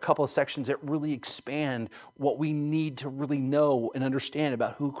a couple of sections that really expand what we need to really know and understand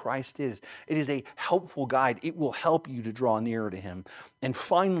about who Christ is. It is a helpful guide. It will help you to draw nearer to Him. And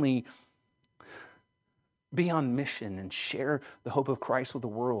finally, be on mission and share the hope of Christ with the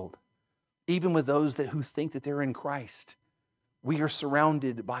world, even with those who think that they're in Christ. We are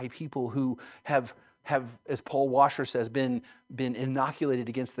surrounded by people who have, as Paul Washer says, been inoculated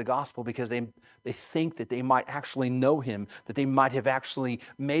against the gospel because they think that they might actually know Him, that they might have actually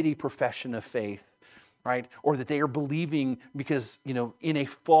made a profession of faith, right? Or that they are believing because, in a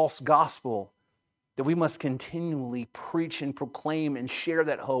false gospel, that we must continually preach and proclaim and share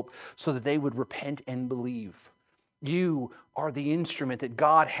that hope so that they would repent and believe. You are the instrument that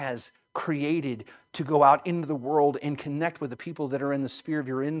God has created to go out into the world and connect with the people that are in the sphere of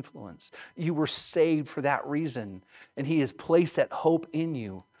your influence. You were saved for that reason, and He has placed that hope in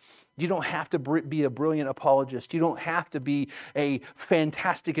you. You don't have to be a brilliant apologist. You don't have to be a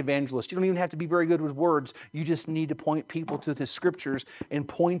fantastic evangelist. You don't even have to be very good with words. You just need to point people to the Scriptures and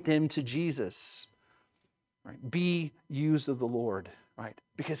point them to Jesus. Right? Be used of the Lord, right?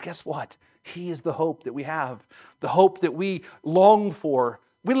 Because guess what? He is the hope that we have, the hope that we long for.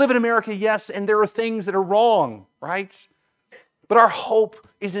 We live in America, yes, and there are things that are wrong, right? But our hope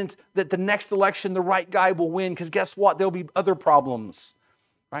isn't that the next election the right guy will win, because guess what? There'll be other problems,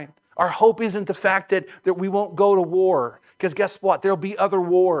 right? Our hope isn't the fact that we won't go to war, because guess what? There'll be other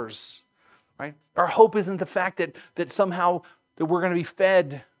wars, right? Our hope isn't the fact that somehow that we're going to be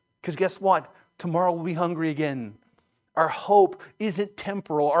fed, because guess what? Tomorrow we'll be hungry again. Our hope isn't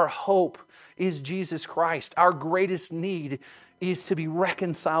temporal. Our hope is Jesus Christ. Our greatest need is to be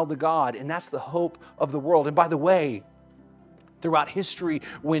reconciled to God, and that's the hope of the world. And by the way, throughout history,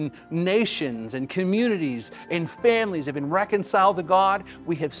 when nations and communities and families have been reconciled to God,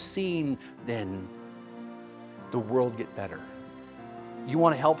 we have seen then the world get better. You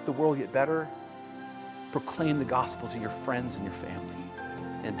want to help the world get better? Proclaim the gospel to your friends and your family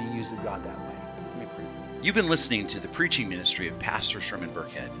and be used of God that way. Let me pray. You've been listening to the preaching ministry of Pastor Sherman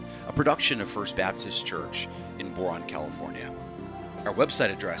Burkhead, a production of First Baptist Church in Boron, California. Our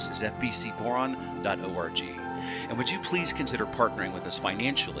website address is fbcboron.org. And would you please consider partnering with us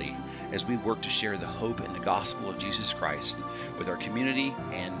financially as we work to share the hope and the gospel of Jesus Christ with our community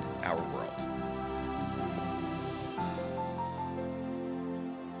and our world?